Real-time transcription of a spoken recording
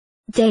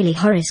Daily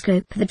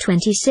Horoscope, the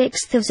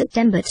 26th of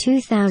September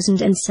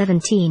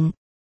 2017.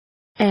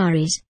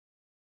 Aries.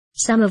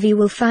 Some of you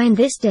will find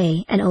this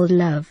day an old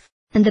love,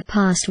 and the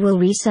past will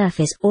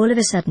resurface all of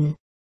a sudden.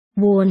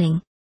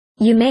 Warning.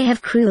 You may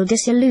have cruel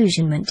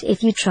disillusionment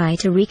if you try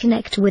to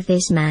reconnect with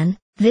this man,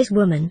 this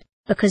woman,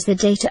 because the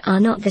data are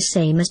not the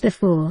same as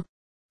before.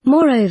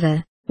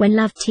 Moreover, when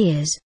love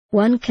tears,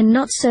 one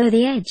cannot sew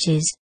the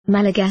edges,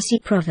 Malagasy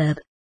proverb.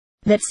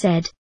 That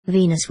said,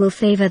 Venus will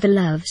favor the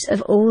loves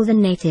of all the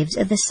natives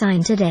of the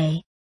sign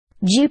today.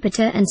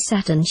 Jupiter and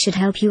Saturn should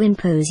help you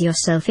impose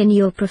yourself in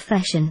your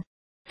profession.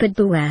 But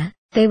beware,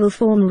 they will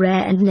form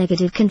rare and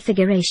negative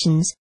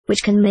configurations,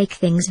 which can make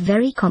things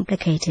very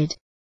complicated.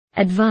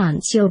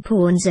 Advance your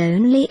pawns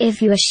only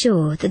if you are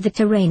sure that the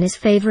terrain is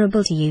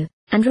favorable to you,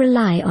 and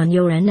rely on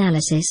your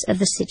analysis of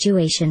the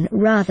situation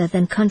rather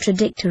than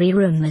contradictory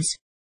rumors.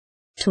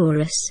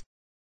 Taurus.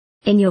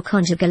 In your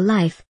conjugal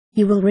life,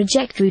 you will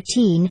reject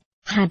routine,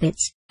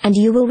 habits, and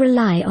you will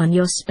rely on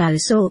your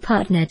spouse or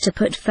partner to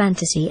put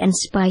fantasy and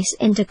spice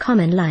into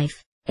common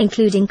life,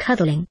 including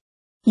cuddling.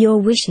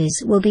 Your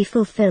wishes will be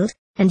fulfilled,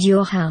 and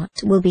your heart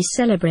will be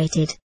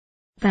celebrated.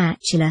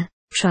 Bachelor,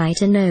 try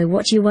to know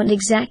what you want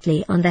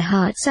exactly on the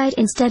heart side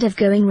instead of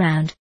going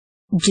round.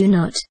 Do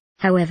not,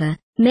 however,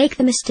 make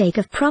the mistake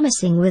of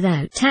promising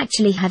without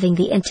actually having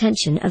the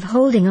intention of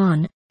holding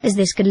on, as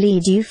this could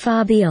lead you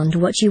far beyond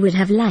what you would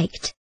have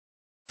liked.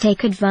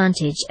 Take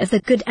advantage of the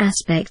good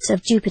aspects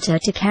of Jupiter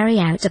to carry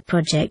out a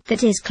project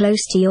that is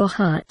close to your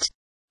heart.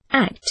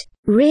 Act,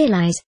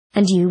 realize,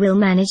 and you will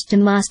manage to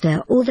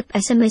master all the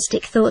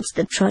pessimistic thoughts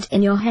that trot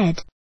in your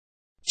head.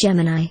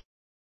 Gemini.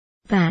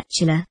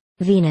 Bachelor,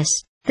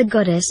 Venus, the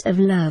goddess of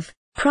love,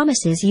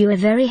 promises you a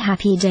very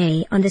happy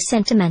day on the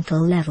sentimental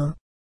level.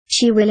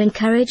 She will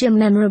encourage a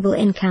memorable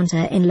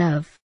encounter in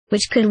love,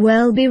 which could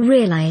well be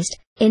realized,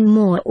 in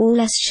more or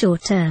less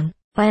short term,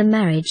 by a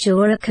marriage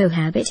or a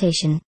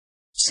cohabitation.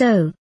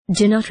 So,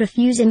 do not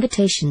refuse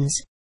invitations.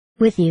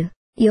 With you,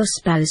 your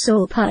spouse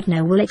or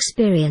partner will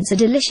experience a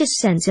delicious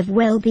sense of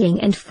well-being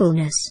and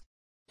fullness.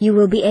 You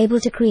will be able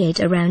to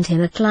create around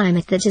him a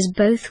climate that is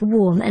both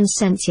warm and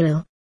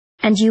sensual.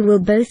 And you will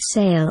both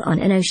sail on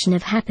an ocean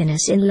of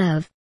happiness in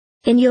love.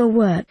 In your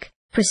work,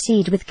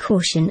 proceed with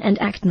caution and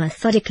act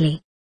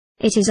methodically.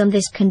 It is on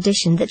this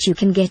condition that you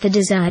can get the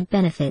desired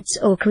benefits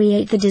or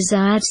create the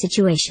desired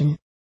situation.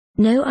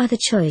 No other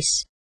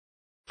choice.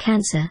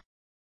 Cancer.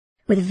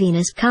 With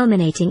Venus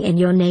culminating in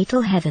your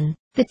natal heaven,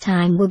 the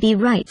time will be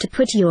right to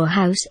put your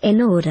house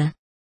in order.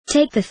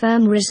 Take the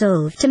firm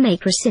resolve to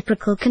make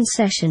reciprocal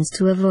concessions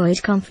to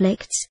avoid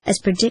conflicts, as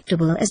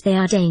predictable as they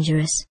are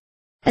dangerous.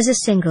 As a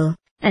single,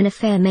 an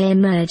affair may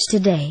emerge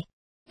today.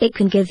 It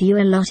can give you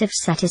a lot of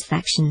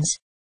satisfactions.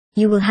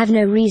 You will have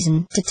no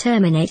reason to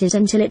terminate it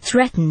until it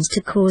threatens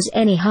to cause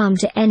any harm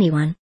to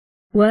anyone.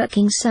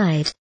 Working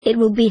side, it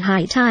will be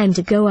high time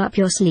to go up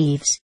your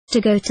sleeves,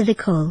 to go to the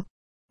call.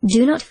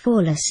 Do not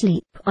fall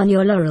asleep on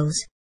your laurels.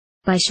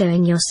 By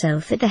showing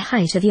yourself at the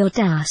height of your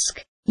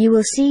task, you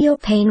will see your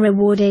pain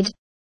rewarded,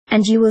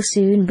 and you will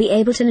soon be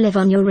able to live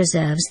on your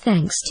reserves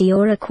thanks to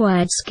your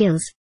acquired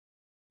skills.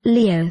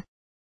 Leo.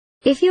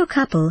 If your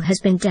couple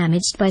has been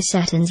damaged by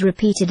Saturn's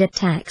repeated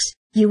attacks,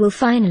 you will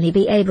finally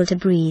be able to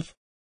breathe.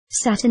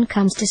 Saturn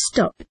comes to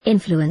stop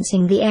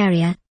influencing the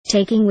area,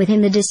 taking with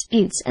him the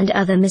disputes and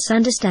other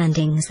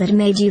misunderstandings that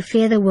made you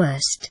fear the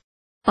worst.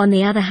 On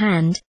the other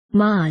hand,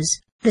 Mars,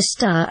 the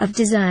star of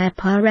desire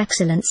par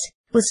excellence,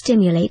 will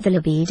stimulate the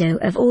libido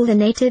of all the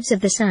natives of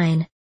the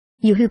sign.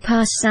 You who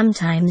pass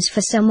sometimes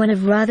for someone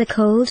of rather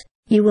cold,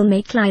 you will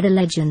make lie the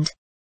legend.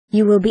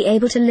 You will be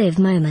able to live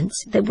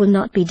moments that will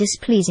not be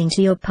displeasing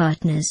to your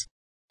partners.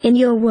 In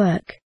your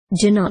work,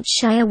 do not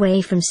shy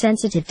away from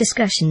sensitive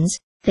discussions,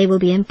 they will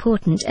be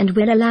important and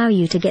will allow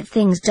you to get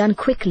things done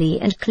quickly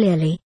and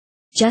clearly.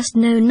 Just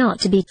know not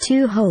to be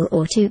too whole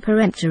or too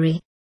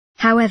peremptory.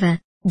 However,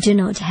 do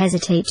not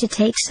hesitate to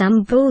take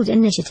some bold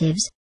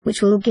initiatives,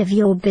 which will give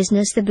your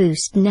business the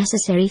boost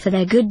necessary for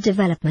their good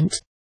development.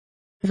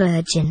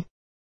 Virgin.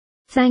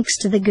 Thanks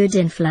to the good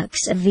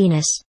influx of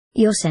Venus,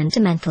 your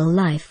sentimental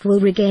life will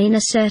regain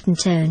a certain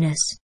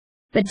tonus.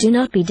 But do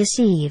not be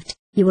deceived,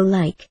 you will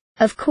like,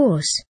 of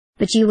course,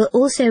 but you will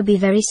also be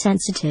very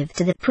sensitive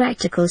to the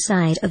practical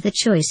side of the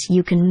choice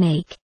you can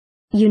make.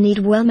 You need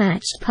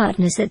well-matched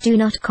partners that do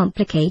not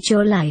complicate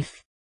your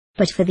life.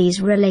 But for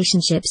these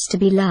relationships to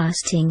be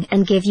lasting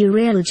and give you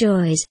real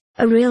joys,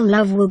 a real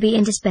love will be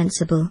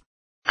indispensable.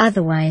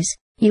 Otherwise,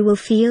 you will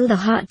feel the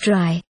heart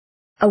dry.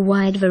 A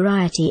wide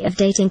variety of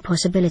dating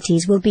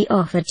possibilities will be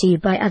offered to you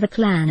by other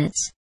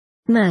planets.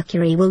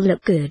 Mercury will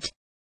look good.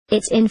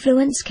 Its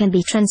influence can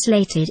be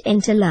translated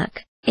into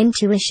luck,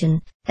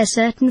 intuition, a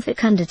certain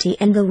fecundity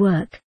in the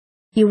work.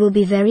 You will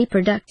be very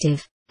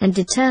productive, and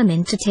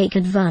determined to take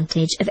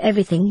advantage of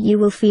everything you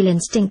will feel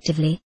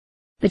instinctively.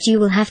 But you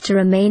will have to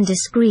remain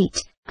discreet,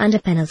 under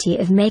penalty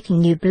of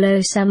making you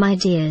blow some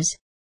ideas.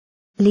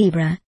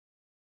 Libra.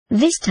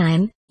 This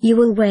time, you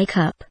will wake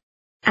up.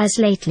 As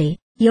lately,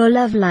 your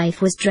love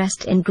life was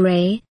dressed in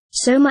grey,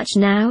 so much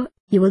now,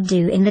 you will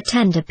do in the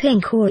tender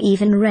pink or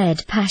even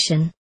red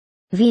passion.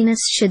 Venus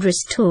should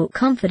restore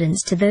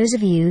confidence to those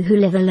of you who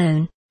live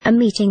alone. A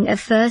meeting of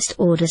first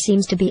order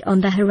seems to be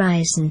on the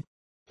horizon.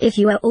 If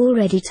you are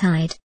already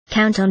tied,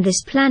 count on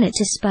this planet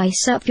to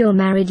spice up your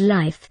married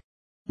life.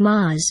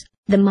 Mars,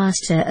 the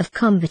master of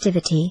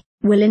combativity,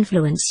 will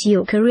influence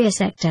your career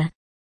sector.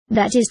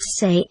 That is to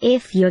say,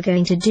 if you're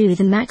going to do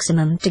the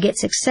maximum to get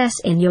success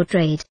in your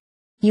trade,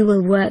 you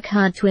will work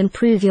hard to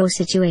improve your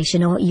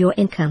situation or your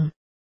income.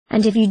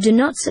 And if you do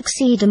not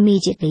succeed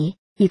immediately,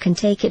 you can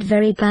take it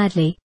very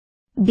badly.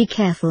 Be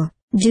careful,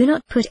 do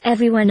not put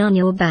everyone on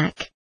your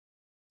back.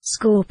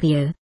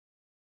 Scorpio.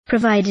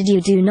 Provided you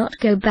do not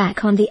go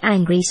back on the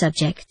angry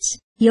subjects,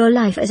 your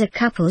life as a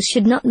couple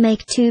should not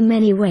make too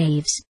many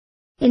waves.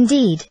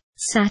 Indeed,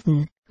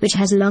 Saturn, which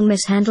has long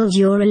mishandled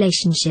your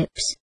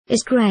relationships,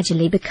 is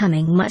gradually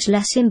becoming much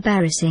less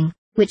embarrassing,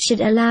 which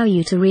should allow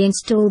you to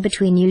reinstall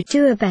between you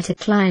two a better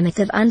climate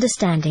of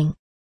understanding.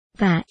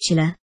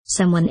 Bachelor,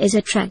 someone is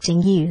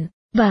attracting you,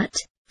 but,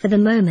 for the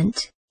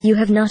moment, you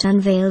have not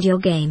unveiled your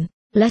game,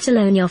 let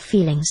alone your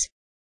feelings.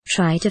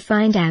 Try to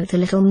find out a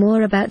little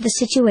more about the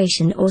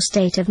situation or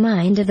state of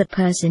mind of the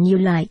person you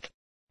like.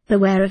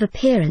 Beware of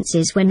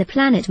appearances when the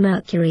planet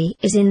Mercury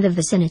is in the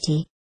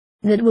vicinity.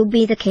 That will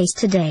be the case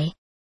today.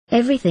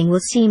 Everything will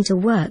seem to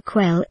work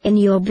well in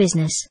your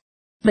business.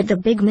 But the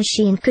big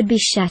machine could be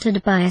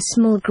shattered by a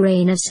small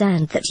grain of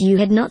sand that you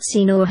had not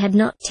seen or had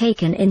not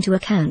taken into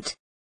account.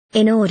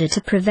 In order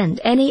to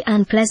prevent any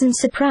unpleasant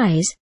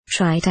surprise,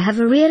 try to have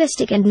a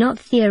realistic and not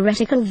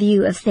theoretical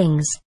view of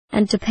things,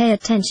 and to pay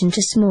attention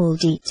to small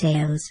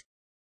details.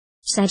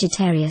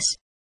 Sagittarius.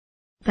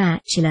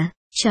 Bachelor,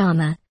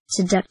 charmer,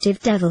 seductive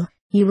devil,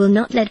 you will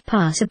not let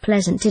pass a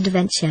pleasant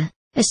adventure,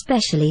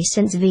 especially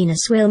since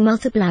Venus will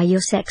multiply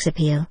your sex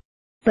appeal.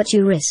 But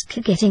you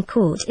risk getting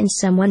caught in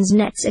someone's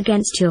nets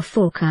against your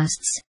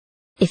forecasts.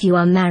 If you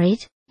are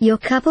married, your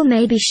couple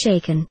may be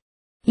shaken.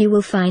 You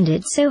will find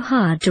it so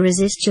hard to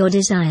resist your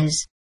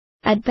desires.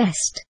 At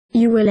best,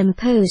 you will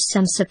impose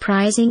some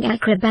surprising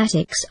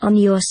acrobatics on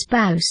your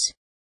spouse.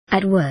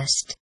 At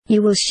worst,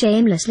 you will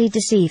shamelessly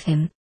deceive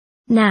him.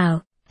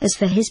 Now, as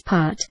for his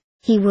part,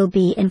 he will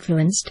be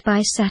influenced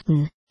by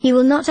Saturn. He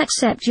will not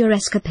accept your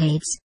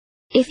escapades.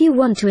 If you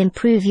want to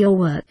improve your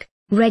work,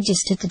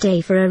 register today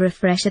for a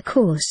refresher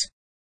course.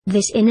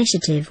 This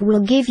initiative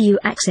will give you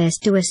access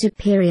to a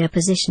superior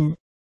position.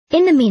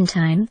 In the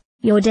meantime,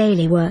 your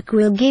daily work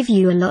will give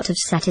you a lot of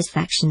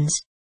satisfactions.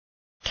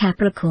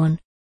 Capricorn.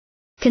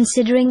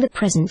 Considering the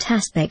present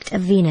aspect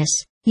of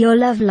Venus, your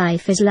love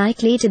life is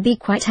likely to be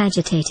quite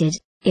agitated,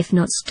 if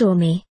not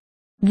stormy.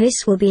 This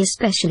will be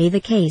especially the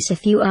case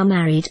if you are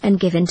married and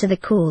given to the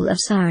call of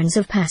sirens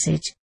of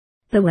passage.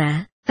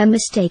 Beware, a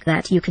mistake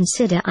that you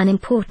consider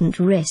unimportant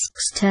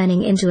risks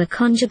turning into a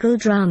conjugal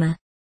drama.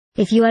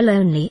 If you are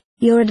lonely,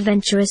 your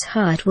adventurous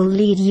heart will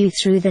lead you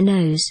through the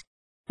nose.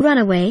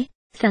 Runaway,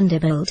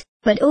 thunderbolt,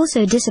 but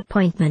also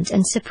disappointment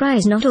and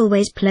surprise not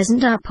always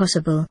pleasant are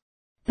possible.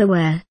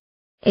 Beware.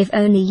 If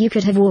only you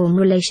could have warm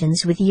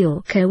relations with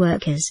your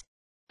co-workers.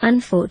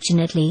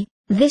 Unfortunately,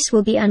 this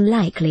will be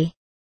unlikely.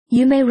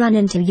 You may run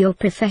into your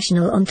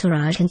professional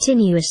entourage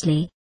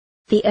continuously.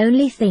 The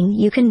only thing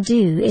you can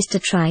do is to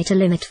try to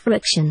limit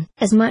friction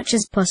as much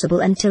as possible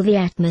until the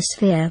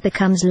atmosphere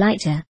becomes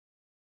lighter.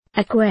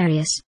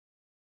 Aquarius.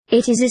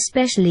 It is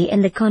especially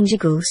in the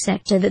conjugal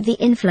sector that the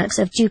influx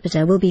of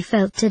Jupiter will be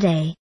felt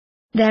today.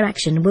 Their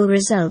action will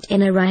result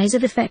in a rise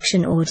of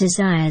affection or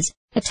desires,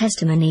 a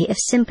testimony of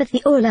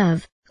sympathy or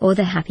love, or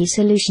the happy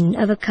solution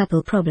of a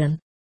couple problem.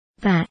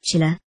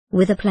 Bachelor,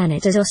 with a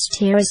planet as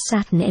austere as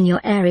Saturn in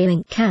your area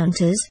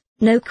encounters,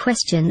 no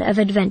question of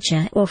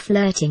adventure or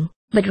flirting,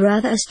 but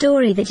rather a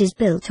story that is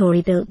built or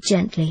rebuilt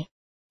gently.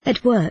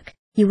 At work,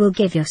 you will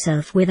give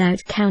yourself without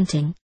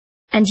counting.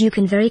 And you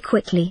can very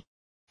quickly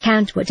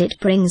count what it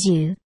brings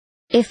you.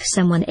 If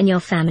someone in your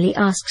family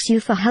asks you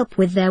for help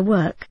with their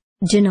work,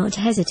 do not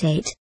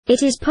hesitate.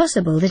 It is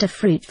possible that a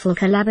fruitful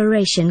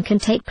collaboration can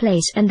take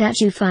place and that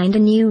you find a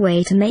new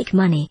way to make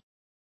money.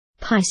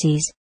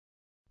 Pisces.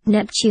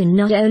 Neptune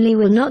not only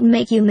will not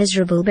make you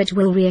miserable but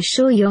will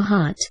reassure your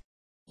heart.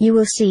 You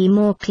will see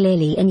more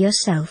clearly in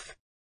yourself.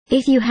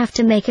 If you have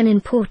to make an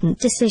important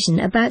decision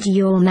about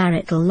your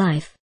marital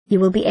life, you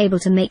will be able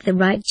to make the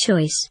right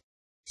choice.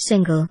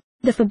 Single,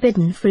 the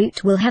forbidden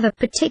fruit will have a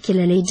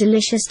particularly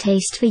delicious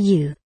taste for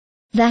you.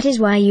 That is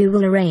why you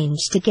will arrange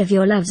to give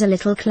your loves a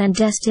little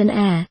clandestine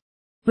air.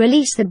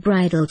 Release the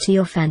bridle to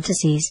your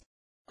fantasies.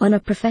 On a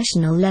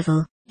professional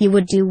level, you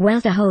would do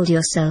well to hold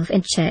yourself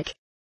in check.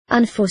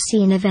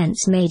 Unforeseen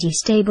events may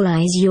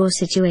destabilize your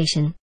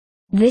situation.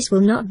 This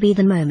will not be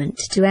the moment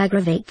to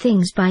aggravate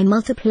things by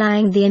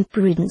multiplying the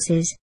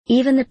imprudences,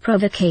 even the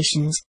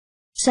provocations.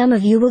 Some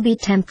of you will be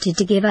tempted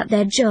to give up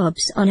their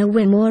jobs on a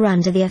whim or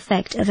under the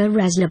effect of a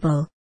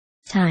razzle.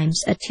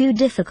 Times are too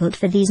difficult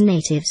for these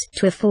natives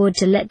to afford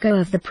to let go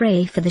of the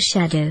prey for the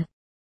shadow.